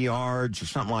 90 yards or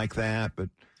something like that, but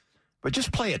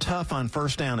just play it tough on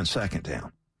 1st down and 2nd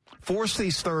down. Force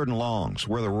these 3rd and longs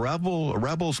where the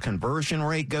Rebels' conversion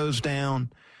rate goes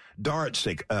down. Dart's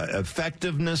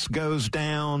effectiveness goes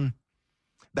down.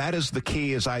 That is the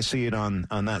key as I see it on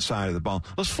that side of the ball.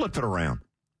 Let's flip it around.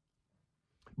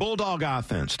 Bulldog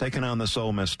offense taking on this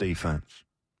Ole Miss defense.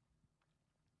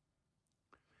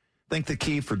 I think the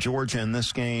key for Georgia in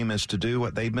this game is to do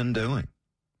what they've been doing,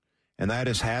 and that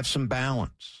is have some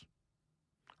balance.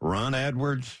 Run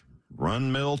Edwards,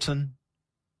 run Milton,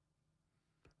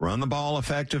 run the ball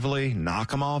effectively, knock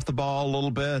them off the ball a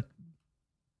little bit,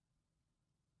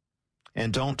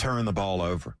 and don't turn the ball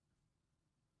over.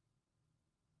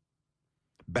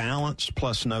 Balance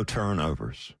plus no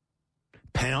turnovers.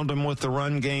 pound them with the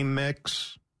run game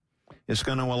mix, it's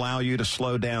going to allow you to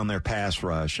slow down their pass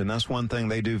rush. And that's one thing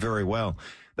they do very well.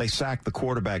 They sack the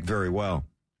quarterback very well.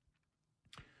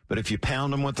 But if you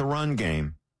pound them with the run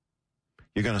game,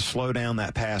 you're going to slow down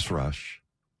that pass rush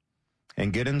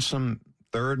and get in some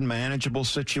third and manageable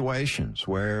situations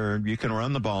where you can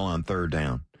run the ball on third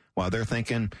down while they're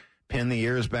thinking pin the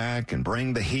ears back and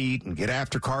bring the heat and get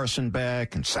after Carson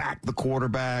Beck and sack the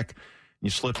quarterback. You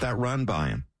slip that run by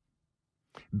him.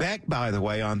 Beck, by the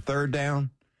way, on third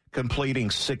down, completing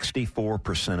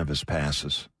 64% of his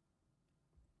passes.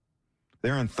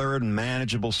 They're in third and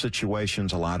manageable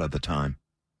situations a lot of the time.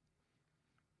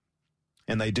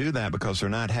 And they do that because they're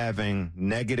not having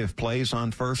negative plays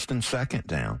on first and second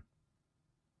down.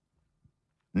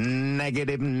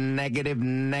 Negative.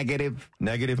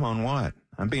 Negative on what?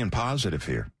 I'm being positive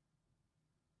here.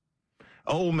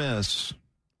 Ole Miss,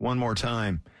 one more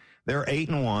time. They're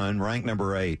 8-1, ranked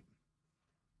number 8.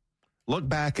 Look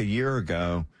back a year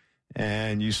ago,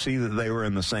 and you see that they were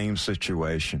in the same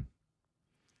situation.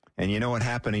 And you know what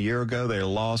happened a year ago? They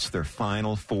lost their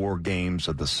final 4 games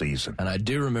of the season. And I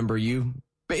do remember you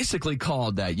basically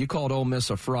called that. You called Ole Miss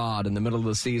a fraud in the middle of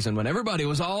the season when everybody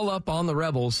was all up on the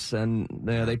Rebels, and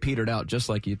they petered out just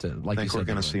like you did. I think we're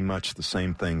going to see much the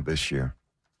same thing this year.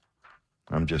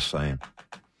 I'm just saying.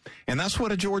 And that's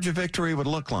what a Georgia victory would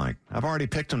look like. I've already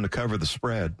picked them to cover the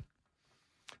spread.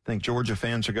 I think Georgia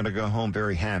fans are going to go home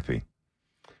very happy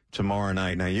tomorrow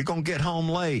night. Now, you're going to get home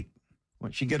late.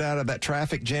 Once you get out of that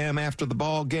traffic jam after the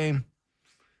ball game,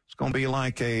 it's going to be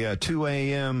like a 2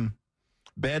 a.m.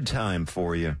 bedtime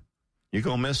for you. You're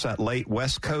going to miss that late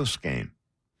West Coast game.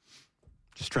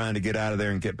 Just trying to get out of there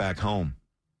and get back home.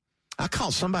 I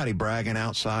caught somebody bragging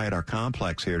outside our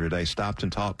complex here today, stopped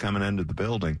and talked coming into the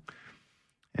building.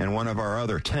 And one of our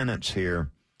other tenants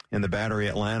here in the Battery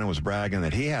Atlanta was bragging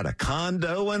that he had a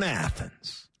condo in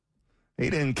Athens. He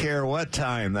didn't care what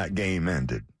time that game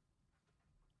ended.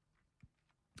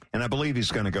 And I believe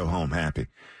he's going to go home happy.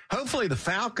 Hopefully the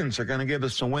Falcons are going to give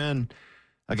us a win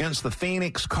against the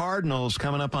Phoenix Cardinals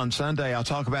coming up on Sunday. I'll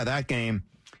talk about that game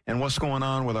and what's going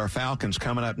on with our Falcons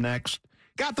coming up next.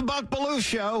 Got the Buck Belue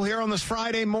Show here on this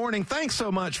Friday morning. Thanks so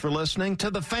much for listening to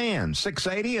The Fan,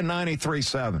 680 and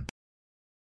 93.7.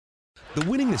 The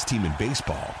winningest team in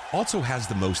baseball also has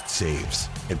the most saves,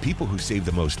 and people who save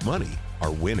the most money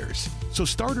are winners. So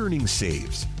start earning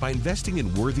saves by investing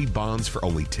in worthy bonds for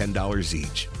only $10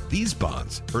 each. These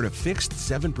bonds earn a fixed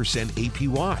 7%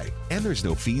 APY, and there's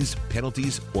no fees,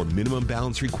 penalties, or minimum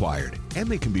balance required, and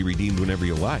they can be redeemed whenever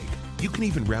you like. You can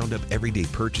even round up everyday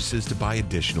purchases to buy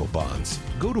additional bonds.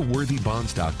 Go to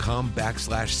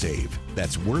worthybonds.com/save.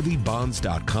 That's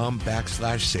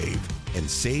worthybonds.com/save and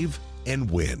save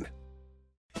and win.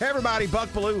 Hey everybody, Buck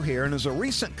Belue here, and as a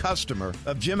recent customer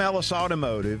of Jim Ellis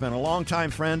Automotive and a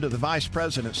longtime friend of the Vice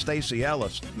President, Stacy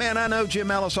Ellis, man, I know Jim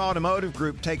Ellis Automotive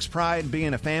Group takes pride in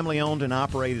being a family-owned and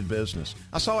operated business.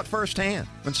 I saw it firsthand.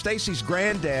 When Stacy's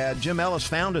granddad, Jim Ellis,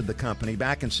 founded the company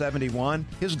back in '71,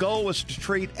 his goal was to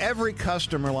treat every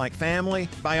customer like family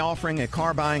by offering a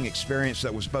car buying experience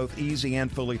that was both easy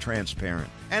and fully transparent.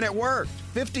 And it worked.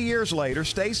 50 years later,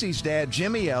 Stacy's dad,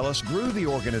 Jimmy Ellis, grew the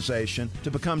organization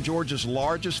to become Georgia's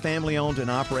largest family-owned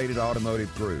and operated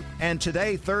automotive group. And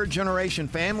today, third-generation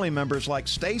family members like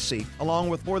Stacy, along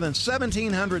with more than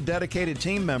 1,700 dedicated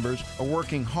team members, are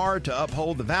working hard to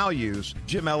uphold the values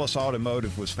Jim Ellis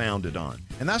Automotive was founded on.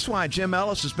 And that's why Jim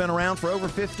Ellis has been around for over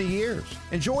 50 years.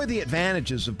 Enjoy the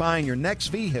advantages of buying your next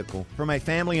vehicle from a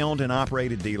family-owned and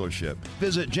operated dealership.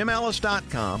 Visit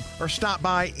JimEllis.com or stop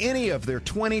by any of their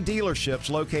 20 dealerships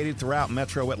located throughout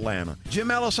Metro Atlanta. Jim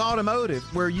Ellis Automotive,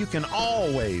 where you can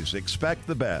always expect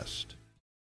the best.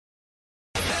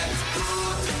 Good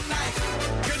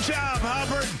job,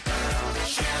 Hubbard.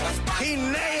 He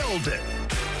nailed it.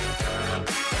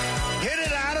 Hit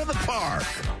it out of the park.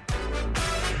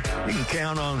 You can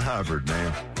count on Hubbard,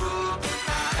 man.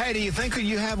 Hey, do you think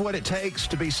you have what it takes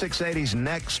to be 680's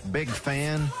next big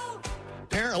fan?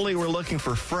 Apparently, we're looking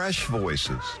for fresh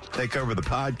voices to take over the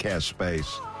podcast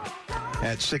space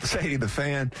at 680 The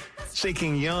Fan,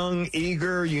 seeking young,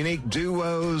 eager, unique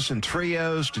duos and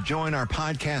trios to join our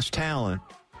podcast talent.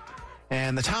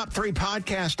 And the top 3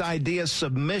 podcast idea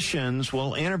submissions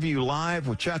will interview live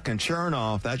with Chuck and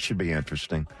Chernoff. That should be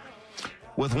interesting.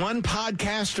 With one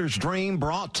podcaster's dream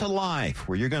brought to life,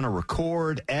 where you're going to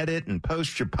record, edit, and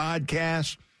post your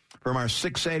podcast from our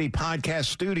 680 podcast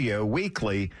studio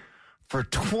weekly for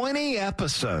 20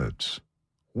 episodes.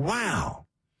 Wow.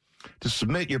 To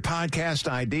submit your podcast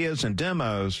ideas and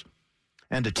demos,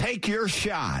 And to take your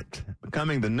shot,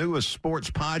 becoming the newest sports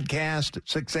podcast at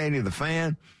 680 The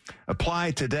Fan,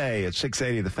 apply today at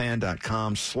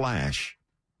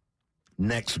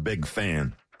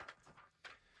 680thefan.com/nextbigfan.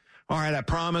 All right, I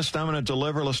promised I'm going to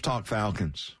deliver. Let's talk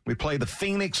Falcons. We play the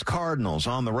Phoenix Cardinals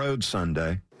on the road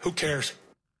Sunday. Who cares?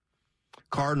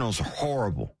 Cardinals are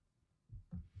horrible.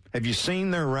 Have you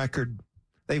seen their record?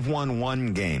 They've won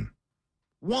one game.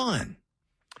 One.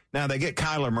 Now, they get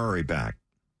Kyler Murray back,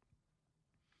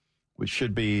 which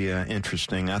should be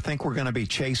interesting. I think we're going to be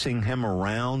chasing him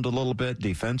around a little bit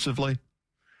defensively.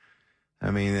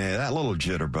 I mean, that little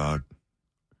jitterbug.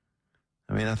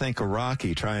 I mean, I think of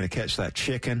Rocky trying to catch that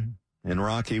chicken in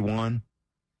Rocky 1.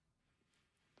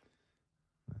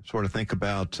 I sort of think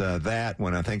about that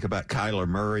when I think about Kyler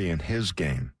Murray and his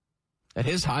game. At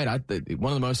his height,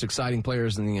 one of the most exciting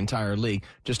players in the entire league.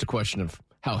 Just a question of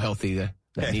how healthy that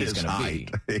knee's going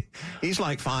to be. He's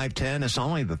like 5'10". It's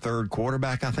only the third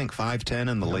quarterback, I think, 5'10"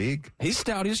 in the league. He's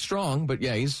stout. He's strong, but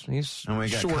yeah, he's and we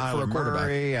got short Kyler for a quarterback.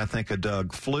 Murray, I think of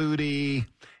Doug Flutie,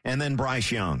 and then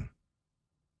Bryce Young.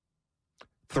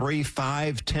 3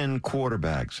 5'10"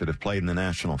 quarterbacks that have played in the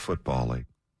National Football League.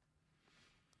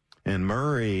 And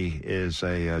Murray is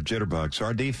a jitterbug, so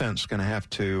our defense is going to have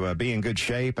to be in good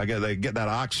shape. I guess they get that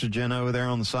oxygen over there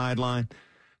on the sideline,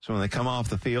 so when they come off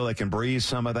the field, they can breathe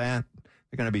some of that.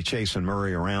 They're going to be chasing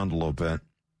Murray around a little bit.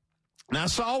 Now, I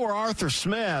saw where Arthur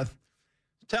Smith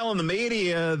telling the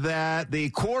media that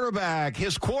his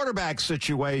quarterback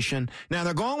situation, now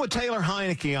they're going with Taylor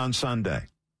Heineke on Sunday.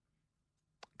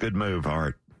 Good move,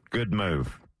 Art. Good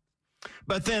move.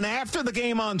 But then after the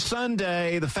game on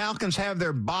Sunday, the Falcons have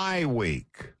their bye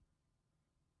week.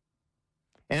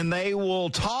 And they will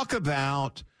talk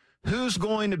about who's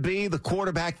going to be the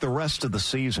quarterback the rest of the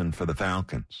season for the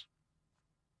Falcons.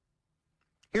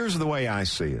 Here's the way I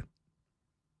see it.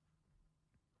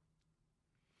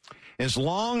 As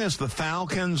long as the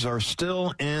Falcons are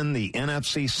still in the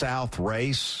NFC South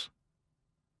race,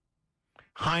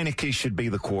 Heineke should be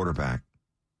the quarterback.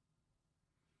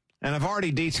 And I've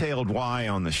already detailed why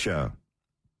on the show.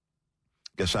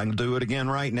 Guess I can do it again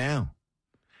right now.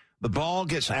 The ball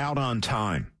gets out on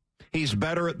time. He's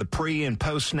better at the pre- and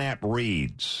post-snap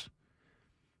reads.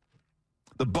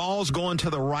 The ball's going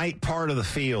to the right part of the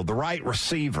field, the right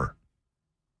receiver.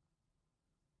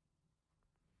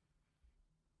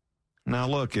 Now,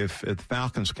 look, if the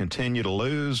Falcons continue to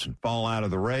lose and fall out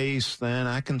of the race, then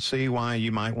I can see why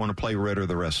you might want to play Ritter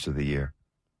the rest of the year.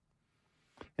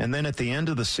 And then at the end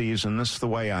of the season, this is the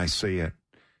way I see it.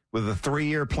 With a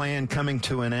 3-year plan coming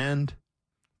to an end,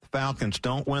 the Falcons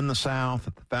don't win the South,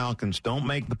 if the Falcons don't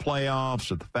make the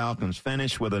playoffs, if the Falcons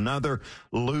finish with another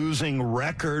losing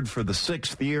record for the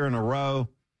 6th year in a row,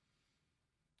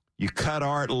 you cut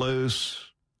Art loose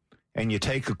and you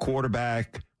take a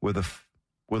quarterback with a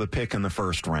pick in the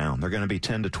first round. There are going to be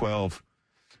 10 to 12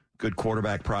 good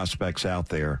quarterback prospects out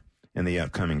there in the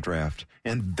upcoming draft.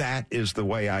 And that is the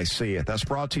way I see it. That's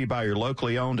brought to you by your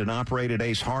locally owned and operated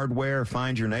Ace Hardware.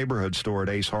 Find your neighborhood store at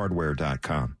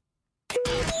acehardware.com.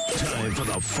 Time for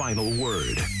the final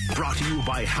word. Brought to you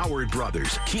by Howard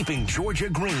Brothers, keeping Georgia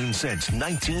green since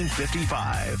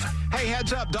 1955. Hey,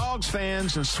 heads up, Dogs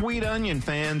fans and Sweet Onion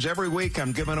fans. Every week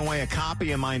I'm giving away a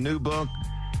copy of my new book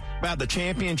about the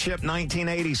championship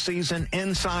 1980 season,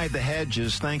 Inside the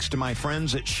Hedges, thanks to my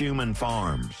friends at Schumann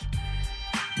Farms.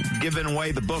 Giving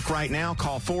away the book right now.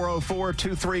 Call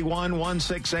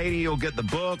 404-231-1680. You'll get the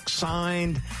book,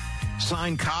 signed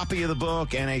copy of the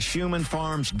book, and a Schumann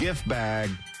Farms gift bag.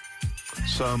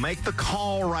 So make the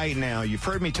call right now. You've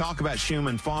heard me talk about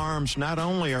Schumann Farms. Not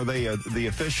only are they the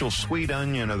official sweet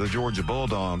onion of the Georgia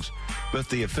Bulldogs, but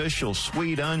the official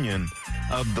sweet onion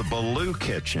of the Belue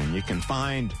Kitchen. You can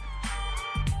find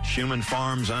Schumann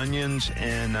Farms onions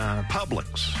in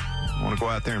Publix. I want to go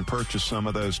out there and purchase some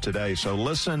of those today. So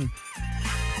listen,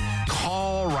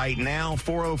 call right now,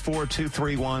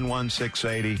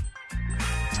 404-231-1680,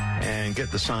 and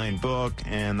get the signed book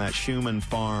and that Schumann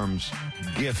Farms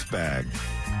gift bag.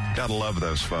 Gotta love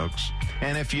those folks.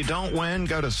 And if you don't win,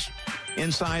 go to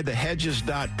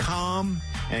InsideTheHedges.com,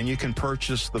 and you can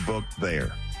purchase the book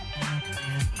there.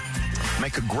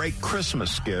 Make a great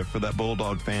Christmas gift for that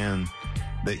Bulldog fan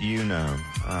that you know.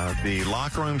 The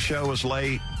locker room show is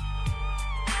late.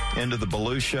 Into the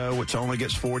Belue show, which only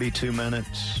gets 42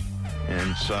 minutes.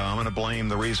 And so I'm going to blame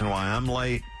the reason why I'm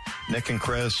late. Nick and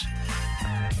Chris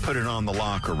put it on the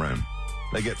locker room.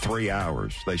 They get 3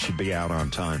 hours. They should be out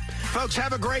on time. Folks,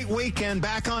 have a great weekend.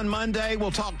 Back on Monday. We'll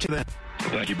talk to them.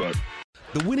 Thank you, Buck.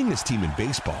 The winningest team in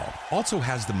baseball also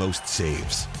has the most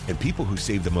saves, and people who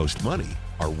save the most money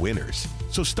are winners.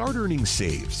 So start earning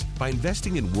saves by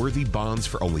investing in worthy bonds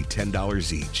for only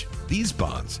 $10 each. These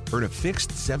bonds earn a fixed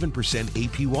 7%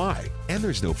 APY, and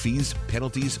there's no fees,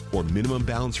 penalties, or minimum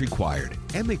balance required,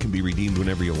 and they can be redeemed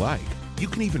whenever you like. You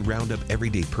can even round up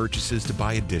everyday purchases to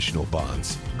buy additional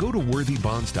bonds. Go to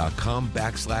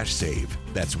worthybonds.com/save.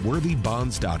 That's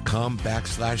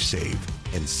worthybonds.com/save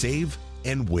and save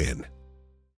and win.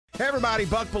 Hey everybody,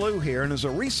 Buck Belue here, and as a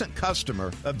recent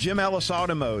customer of Jim Ellis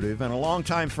Automotive and a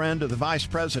longtime friend of the Vice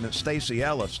President, Stacy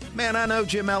Ellis, man, I know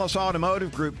Jim Ellis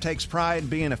Automotive Group takes pride in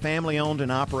being a family-owned and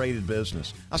operated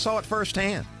business. I saw it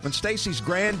firsthand. When Stacy's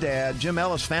granddad, Jim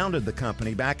Ellis, founded the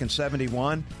company back in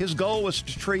 '71, his goal was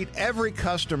to treat every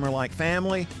customer like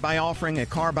family by offering a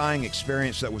car buying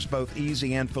experience that was both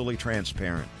easy and fully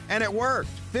transparent. And it worked.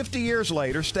 50 years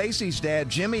later, Stacy's dad,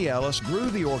 Jimmy Ellis, grew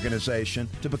the organization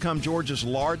to become Georgia's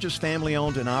largest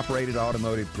family-owned and operated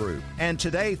automotive group. And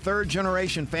today,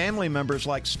 third-generation family members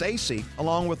like Stacy,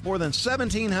 along with more than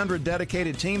 1,700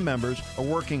 dedicated team members, are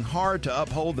working hard to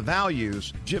uphold the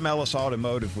values Jim Ellis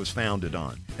Automotive was founded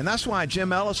on. And that's why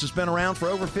Jim Ellis has been around for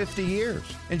over 50 years.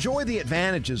 Enjoy the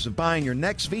advantages of buying your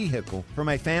next vehicle from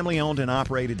a family-owned and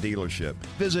operated dealership.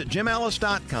 Visit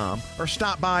jimellis.com or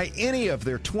stop by any of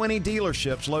their 20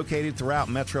 dealerships located throughout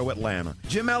Metro Atlanta.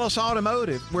 Jim Ellis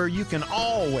Automotive, where you can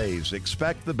always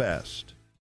expect the best.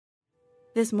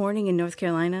 This morning in North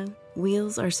Carolina,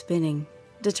 wheels are spinning.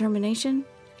 Determination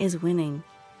is winning.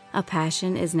 A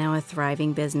passion is now a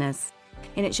thriving business,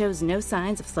 and it shows no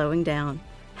signs of slowing down.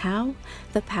 How?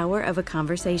 The power of a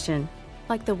conversation,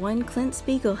 like the one Clint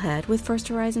Spiegel had with First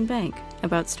Horizon Bank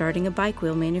about starting a bike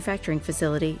wheel manufacturing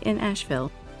facility in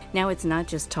Asheville. Now it's not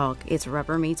just talk, it's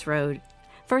rubber meets road.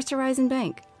 First Horizon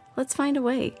Bank. Let's find a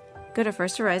way. Go to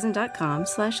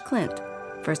firsthorizon.com/Clint.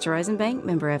 First Horizon Bank,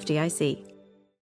 member FDIC.